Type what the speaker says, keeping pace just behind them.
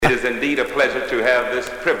It is indeed a pleasure to have this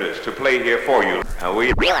privilege to play here for you.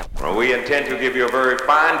 We intend to give you a very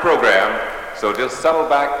fine program, so just settle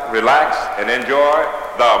back, relax, and enjoy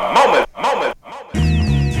the moment.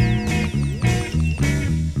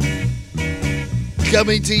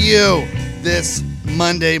 Coming to you this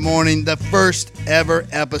Monday morning, the first ever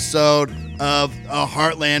episode of a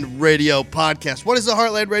Heartland Radio podcast. What is the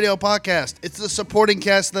Heartland Radio podcast? It's the supporting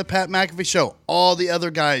cast of the Pat McAfee Show. All the other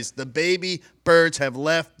guys, the baby birds have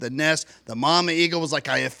left the nest. The mama eagle was like,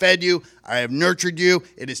 I have fed you. I have nurtured you.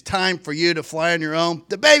 It is time for you to fly on your own.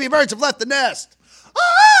 The baby birds have left the nest.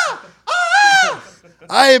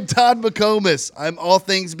 I am Todd McComas. I'm all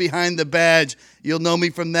things behind the badge. You'll know me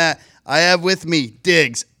from that. I have with me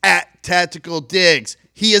Diggs at Tactical Diggs.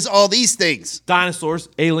 He is all these things. Dinosaurs,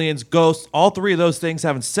 aliens, ghosts, all three of those things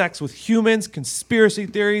having sex with humans, conspiracy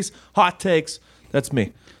theories, hot takes. That's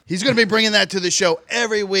me. He's going to be bringing that to the show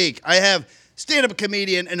every week. I have stand-up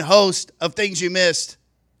comedian and host of Things You Missed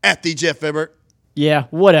at the Jeff Vibbert. Yeah,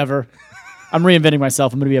 whatever. I'm reinventing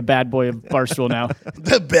myself. I'm going to be a bad boy of Barstool now.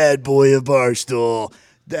 The bad boy of Barstool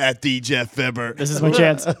at the Jeff Vibbert. This is my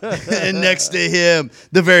chance. And next to him,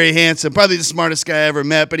 the very handsome, probably the smartest guy I ever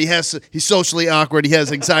met, but he's socially awkward. He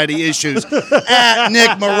has anxiety issues. At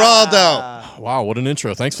Nick Maradlo. Wow, what an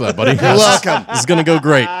intro. Thanks for that, buddy. You're welcome. This is going to go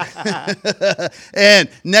great. And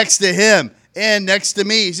next to him, and next to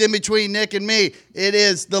me, he's in between Nick and me, it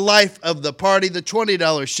is the life of the party, the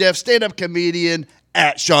 $20 chef, stand-up comedian,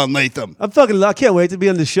 at Shaun Latham. I can't wait to be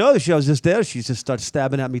on the show. The show's just there. She just starts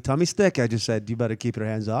stabbing at me tummy stick. I just said, you better keep your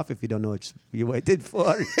hands off if you don't know what you waited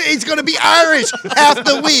for. He's going to be Irish half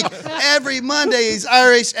the week. Every Monday he's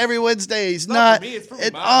Irish. Every Wednesday he's not. For me, it's for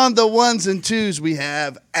and mom. on the ones and twos we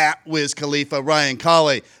have at Wiz Khalifa, Ryan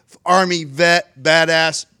Cauley, Army vet,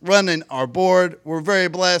 badass, running our board. We're very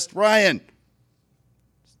blessed. Ryan.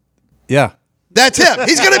 Yeah. That's him.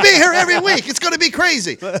 He's going to be here every week. It's going to be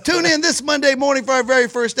crazy. Tune in this Monday morning for our very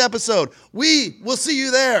first episode. We will see you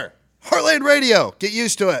there. Heartland Radio. Get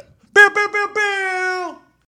used to it.